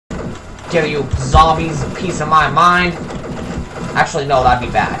Give you zombies a piece of my mind. Actually, no, that'd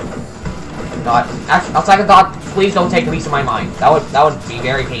be bad. God, I'll second thought. Please don't take a piece of my mind. That would be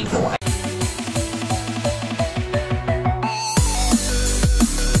very painful.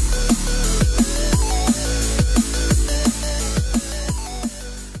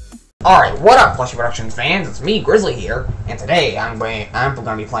 Alright, what up, Plushy Productions fans? It's me, Grizzly here, and today I'm going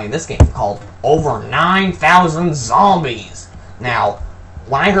to be playing this game called Over 9,000 Zombies. Now,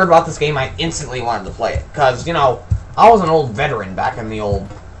 when I heard about this game, I instantly wanted to play it, because, you know, I was an old veteran back in the old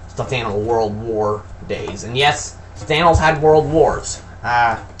Stuffed Animal World War days, and yes, Stuffed Animals had World Wars.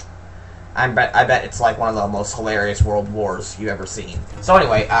 I bet it's like one of the most hilarious World Wars you've ever seen. So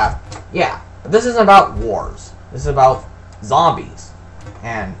anyway, yeah, but this isn't about wars. This is about zombies.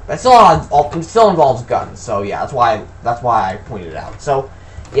 And it still involves guns, so yeah, that's why I pointed it out. So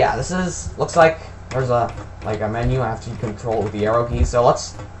yeah, looks like there's a menu I have to control with the arrow keys. So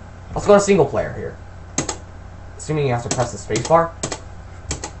let's go to single player here. Assuming you have to press the space bar.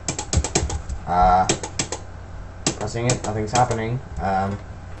 Pressing it, nothing's happening.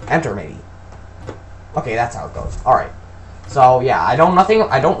 Enter maybe. Okay, that's how it goes. All right. So yeah, I don't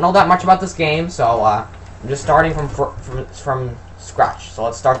know that much about this game, so I'm just starting from scratch. So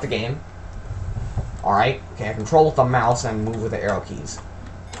let's start the game. Alright. Okay, I control with the mouse and move with the arrow keys.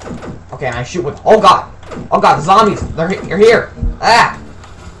 Okay, and I shoot with... Oh god! Oh god, the zombies! You're here! Ah!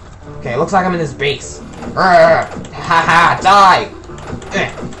 Okay, it looks like I'm in this base. Haha, die!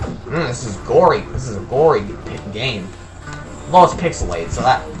 This is gory. This is a gory game. Well, it's pixelated, so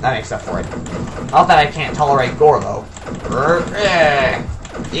that makes up for it. Not that I can't tolerate gore, though.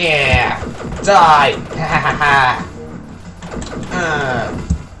 Yeah! Die! Hahaha!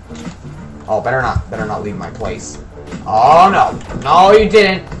 Oh, better not leave my place. Oh no, no, you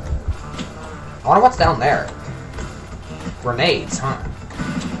didn't. I wonder what's down there. Grenades, huh?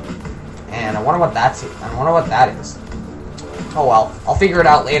 And I wonder what that is. Oh well, I'll figure it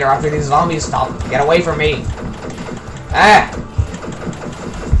out later after these zombies stop. Get away from me! Ah!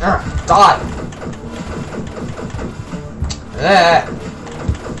 Die!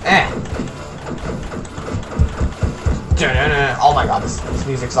 Oh my god, this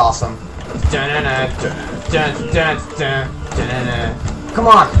music's awesome. Come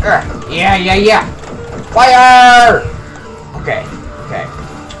on! Yeah! Fire! Okay.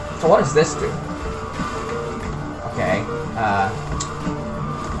 So what does this do? Okay.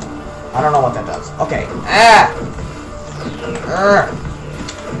 I don't know what that does. Okay.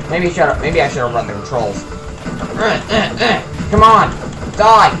 Maybe I should have run the controls. Come on!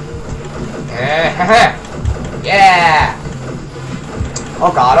 Die! Yeah!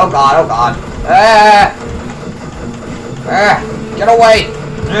 Oh god. Get away!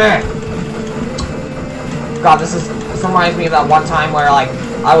 God, this reminds me of that one time where, like,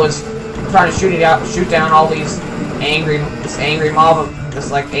 I was trying to shoot down all this angry mob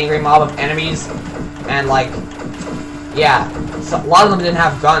of enemies, and, like, yeah, so a lot of them didn't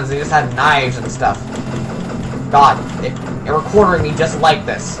have guns, they just had knives and stuff. God, they're recording me just like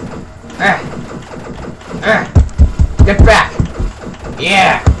this. Get back!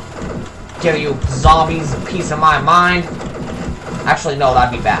 Yeah! Give you zombies a piece of my mind. Actually, no,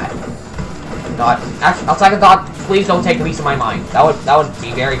 that'd be bad. God, I'll second thought. Please don't take a piece of my mind. That would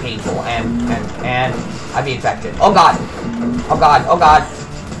be very painful, and I'd be infected. Oh god!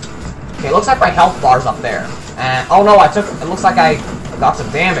 Okay, it looks like my health bar's up there. And oh no, it looks like I got some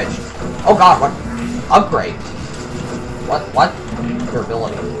damage. Oh god, what? Upgrade. What?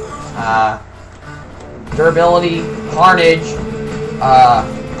 Durability. Durability, carnage,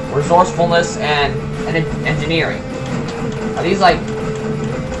 resourcefulness, and engineering. Are these like...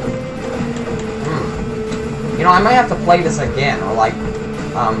 You know, I might have to play this again, or like,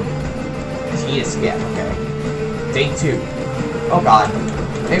 skip, okay. Day 2. Oh god.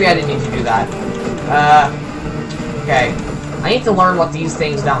 Maybe I didn't need to do that. Okay. I need to learn what these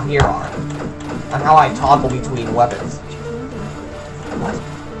things down here are. And how I toggle between weapons. What?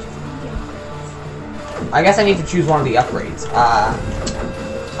 I guess I need to choose one of the upgrades.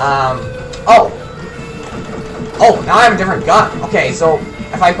 Oh, now I have a different gun. Okay, so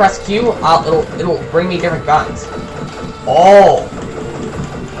if I press Q, it'll bring me different guns. Oh.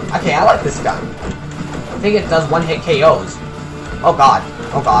 Okay, I like this gun. I think it does one-hit KOs. Oh god.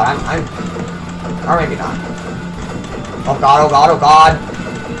 I'm or maybe not. Oh god.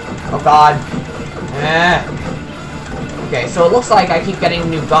 Okay, so it looks like I keep getting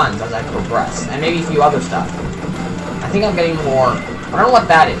new guns as I progress, and maybe a few other stuff. I think I'm getting more. I don't know what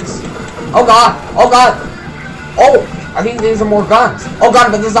that is. Oh god! Oh! I think these are more guns. Oh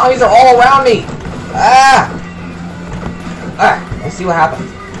god, but the zombies are all around me! Let's see what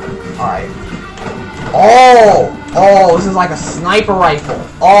happens. Alright. Oh! Oh, this is like a sniper rifle.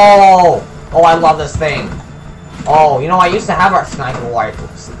 Oh! Oh, I love this thing. Oh, you know, I used to have a sniper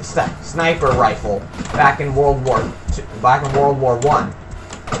rifle back in World War I.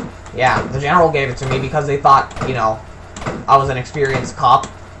 Yeah, the general gave it to me because they thought, you know, I was an experienced cop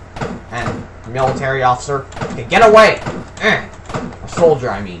and military officer. Okay, get away! A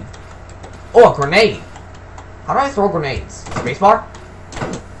soldier, I mean. Oh, a grenade! How do I throw grenades? Spacebar?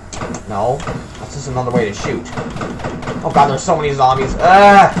 No. That's just another way to shoot. Oh god, there's so many zombies.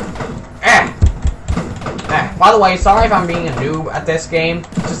 By the way, sorry if I'm being a noob at this game.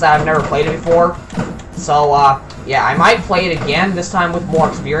 It's just that I've never played it before. So, yeah, I might play it again, this time with more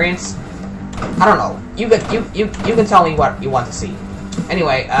experience. I don't know. You can tell me what you want to see.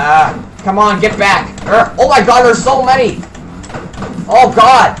 Anyway, come on, get back. Oh my god, there's so many! Oh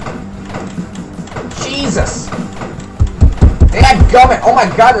god! Jesus! Dadgummit! Oh my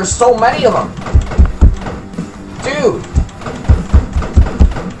god, there's so many of them! Dude!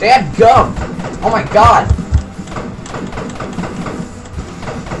 Dadgum! Oh my god!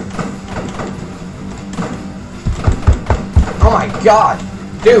 Oh my god!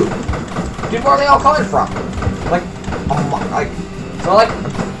 Dude! Dude, where are they all coming from? Like, oh my, like, so like,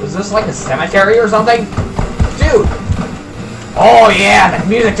 was this like a cemetery or something? Dude! Oh yeah, the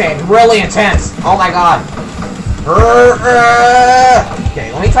music is really intense! Oh my god!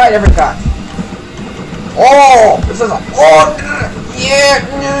 Okay, let me try a different gun. Oh! This is a... Oh! Yeah!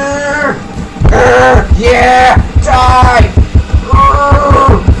 Yeah! Die!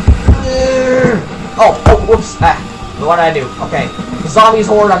 Oh, whoops. What did I do? Okay. The zombies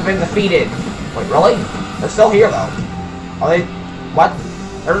horde have been defeated. Wait, really? They're still here, though. Are they... What?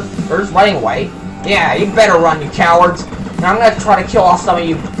 They're just running away? Yeah, you better run, you cowards. Now I'm gonna try to kill off some of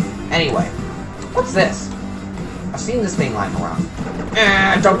you anyway. What's this? I've seen this thing lying around.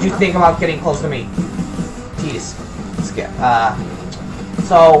 Don't you think about getting close to me. Jeez. Skip.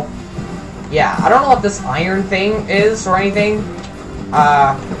 So... Yeah, I don't know what this iron thing is or anything.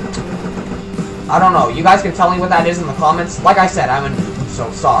 I don't know. You guys can tell me what that is in the comments. Like I said, I'm a noob, so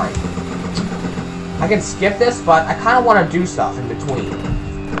sorry. I can skip this, but I kind of want to do stuff in between.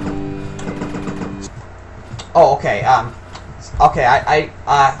 Oh, okay. Okay. I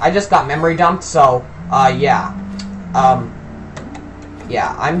just got memory dumped, so yeah.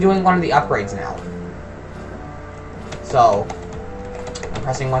 Yeah. I'm doing one of the upgrades now. So I'm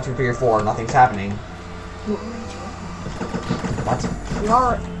pressing 1, 2, 3, or 4. Nothing's happening. What?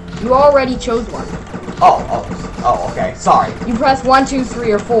 You already chose one. Oh, okay. Sorry. You press 1, 2,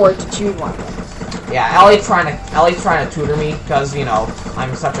 3, or 4 to choose one. Yeah, Ellie's trying to tutor me because, you know,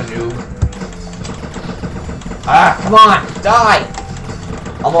 I'm such a noob. Ah, come on, die!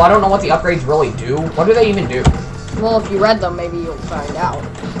 Although I don't know what the upgrades really do. What do they even do? Well, if you read them, maybe you'll find out.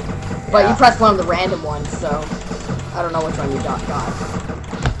 But you pressed one of the random ones, so I don't know which one you got.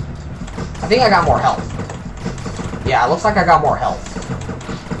 I think I got more health. Yeah, it looks like I got more health.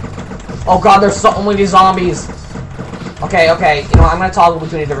 Oh god, there's so many zombies. Okay, you know, I'm gonna toggle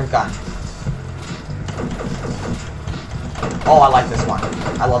between a different gun. Oh, I like this one.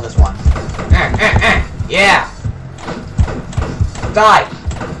 I love this one. Yeah! Die!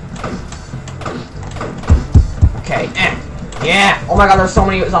 Okay, yeah! Oh my god, there's so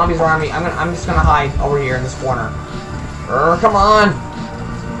many zombies around me. I'm just gonna hide over here in this corner. Come on!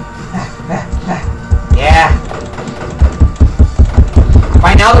 Yeah!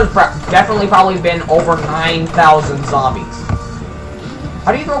 By now, there's definitely probably been over 9,000 zombies.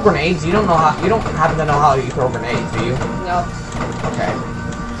 How do you throw grenades? You don't know how. You don't happen to know how you throw grenades, do you? No. Okay.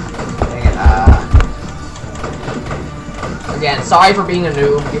 Dang it. Again, sorry for being a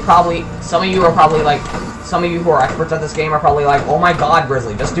noob. Some of you are probably like, some of you who are experts at this game are probably like, oh my god,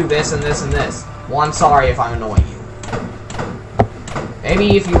 Grizzly, just do this and this and this. Well, I'm sorry if I'm annoying you.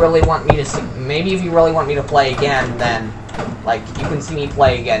 Maybe if you really want me to play again, then like you can see me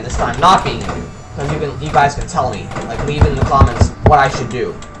play again this time, not being a noob, because you guys can tell me, like leave in the comments what I should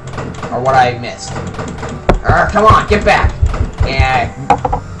do or what I missed. Come on, get back! Yeah,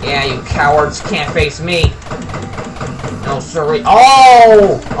 you cowards can't face me. No, sorry.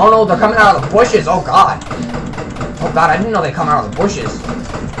 Oh no, they're coming out of the bushes. Oh god, I didn't know they come out of the bushes.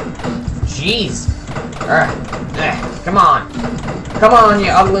 Jeez. Come on, you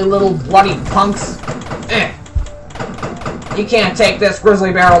ugly little bloody punks. You can't take this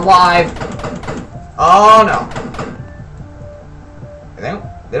grizzly bear alive. Oh no. They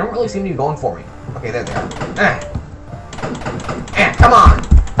don't really seem to be going for me. Okay, there they are. Come on.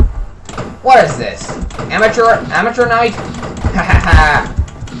 What is this? Amateur night? Ha.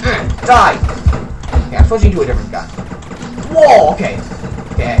 Die. Okay, I'm switching to a different gun. Whoa, okay.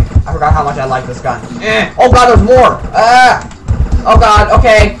 Okay, I forgot how much I like this gun. Oh god, there's more! Oh god,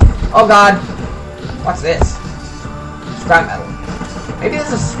 okay. Oh god. What's this? Scrap metal. Maybe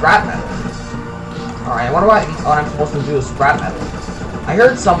this is scrap metal. Alright, I wonder what I'm supposed to do with scrap metal. I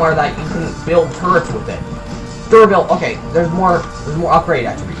heard somewhere that you can build turrets with it. Durability. Okay, there's more upgrade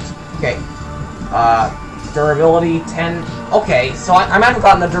attributes. Okay. Durability 10. Okay, so I haven't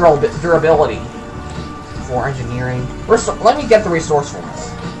gotten the durability for engineering. Let me get the resourcefulness.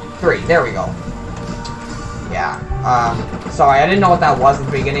 3. There we go. Yeah. Sorry, I didn't know what that was at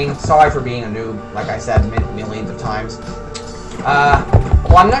the beginning. Sorry for being a noob, like I said millions of times.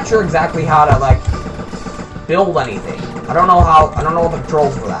 Well, I'm not sure exactly how to, like, build anything. I don't know what the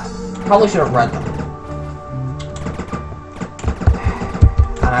controls for that. Probably should have read them.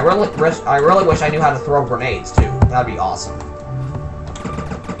 And I really wish I knew how to throw grenades, too. That'd be awesome.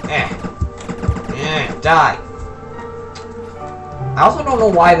 Die. I also don't know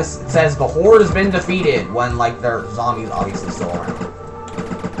why it says the horde has been defeated when, like, their zombies obviously still around.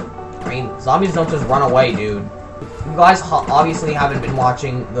 I mean, zombies don't just run away, dude. You guys obviously haven't been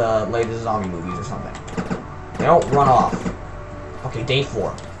watching the latest zombie movies or something. They don't run off. Okay, day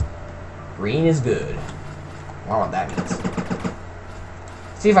 4. Green is good. I don't know what that means.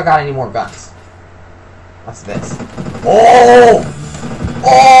 See if I got any more guns. What's this? Oh! Oh!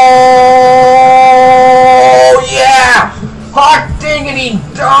 Yeah! Hot diggity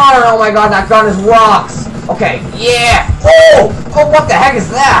darn! Oh my god, that gun is rocks! Okay, yeah! Oh! Oh, what the heck is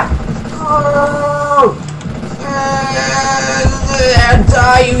that? Oh!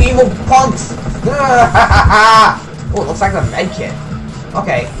 Die, you evil punks! Oh, it looks like a med kit.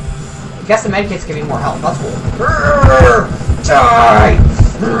 Okay. I guess the med kit's giving more health. That's cool. Die!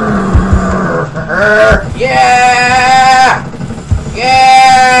 Yeah!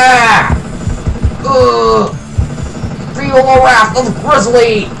 Yeah! Feel the wrath of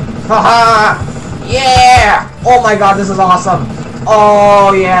Grizzly! Haha! Yeah! Oh my god, this is awesome!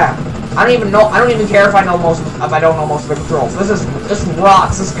 Oh yeah! I don't even care if I don't know most of the controls. This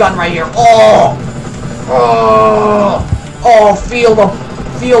rocks, this gun right here. Oh! Oh! Oh, feel the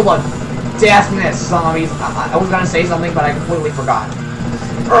deathness, zombies. I was gonna say something, but I completely forgot.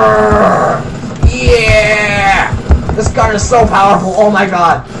 Yeah! This gun is so powerful, oh my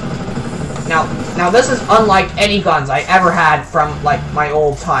god. Now this is unlike any guns I ever had from, like, my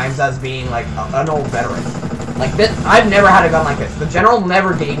old times as being, like, an old veteran. Like, this, I've never had a gun like this. The General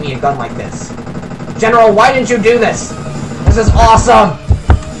never gave me a gun like this. General, why didn't you do this? This is awesome!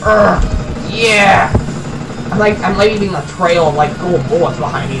 Yeah! I'm leaving a trail of, like, gold bullets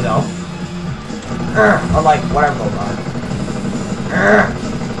behind me, though. Or, like, whatever those are.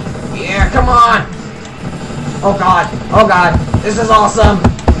 Yeah, come on! Oh god, this is awesome!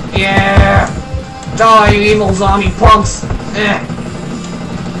 Yeah! Die, you evil zombie punks!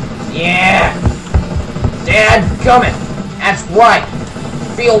 Yeah! Dadgummit! That's right!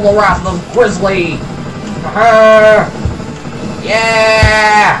 Feel the wrath of Grizzly!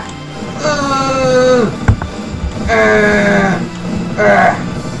 Yeah!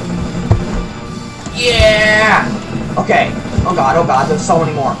 Yeah! Okay. Oh god, there's so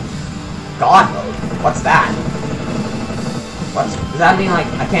many more. God mode? What's that? Does that mean, like,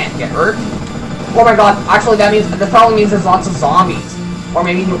 I can't get hurt? Oh my god, actually that probably means there's lots of zombies. Or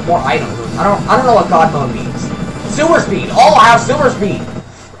maybe more items. I don't know what god mode means. Super speed! Oh, I have super speed!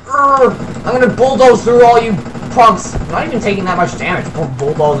 I'm gonna bulldoze through all you punks. I'm not even taking that much damage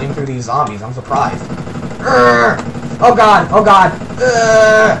bulldozing through these zombies. I'm surprised. Oh god!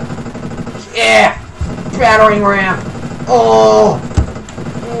 Yeah! Battering ram! Oh!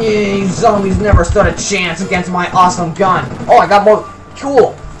 Yeah, zombies never stood a chance against my awesome gun. Oh, I got more.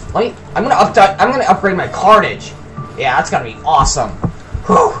 Cool. I'm gonna upgrade my carnage. Yeah, that's gonna be awesome.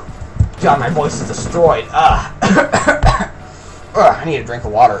 Whew. God, my voice is destroyed. I need a drink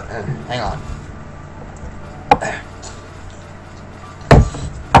of water. Hang on.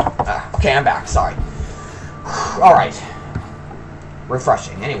 Okay, I'm back. Sorry. Alright.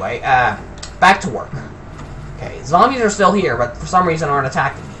 Refreshing. Anyway, back to work. Okay, zombies are still here, but for some reason aren't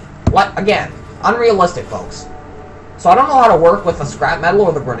attacking me. What? Again, unrealistic, folks. So I don't know how to work with the scrap metal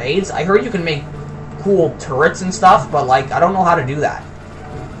or the grenades. I heard you can make cool turrets and stuff, but, like, I don't know how to do that.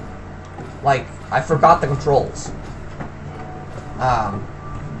 Like, I forgot the controls.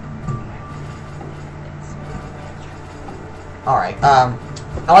 Alright,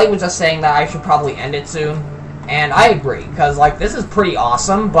 Ellie was just saying that I should probably end it soon, and I agree, because, like, this is pretty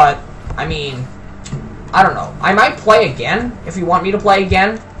awesome, but, I mean, I don't know. I might play again, if you want me to play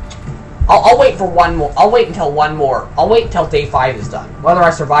again. I'll wait for one more. I'll wait until one more. I'll wait until day 5 is done, whether I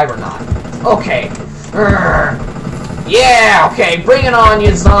survive or not. Okay. Yeah, okay, bring it on,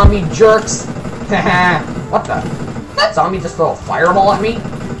 you zombie jerks. What the? Did that zombie just throw a fireball at me?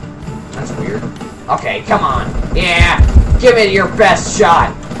 That's weird. Okay, come on. Yeah, give it your best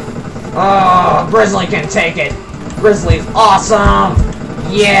shot. Oh, Grizzly can take it. Grizzly's awesome.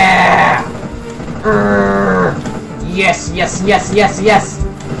 Yeah. Yes, yes, yes, yes, yes.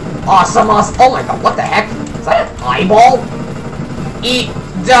 Awesome, awesome. Oh my god, what the heck? Is that an eyeball? Eat,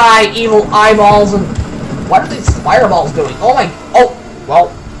 die, evil eyeballs. And what are these fireballs doing? Oh my... Oh,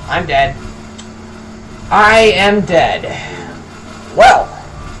 well, I'm dead. I am dead. Well,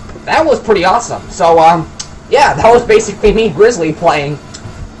 that was pretty awesome. So, yeah, that was basically me, Grizzly, playing,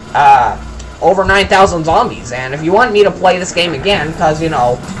 over 9,000 zombies. And if you want me to play this game again, because, you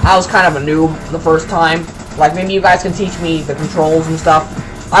know, I was kind of a noob the first time, like, maybe you guys can teach me the controls and stuff.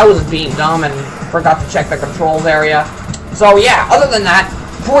 I was being dumb and forgot to check the controls area. So, yeah, other than that,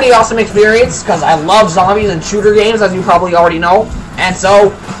 pretty awesome experience, because I love zombies and shooter games, as you probably already know. And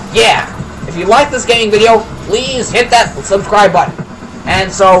so, yeah, if you like this gaming video, please hit that subscribe button.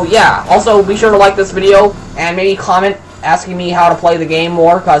 And so, yeah, also be sure to like this video, and maybe comment asking me how to play the game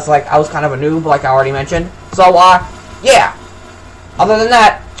more, because, like, I was kind of a noob, like I already mentioned. So, yeah. Other than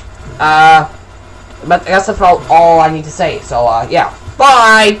that, but I guess that's about all I need to say. So, yeah.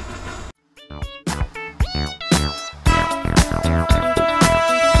 Bye!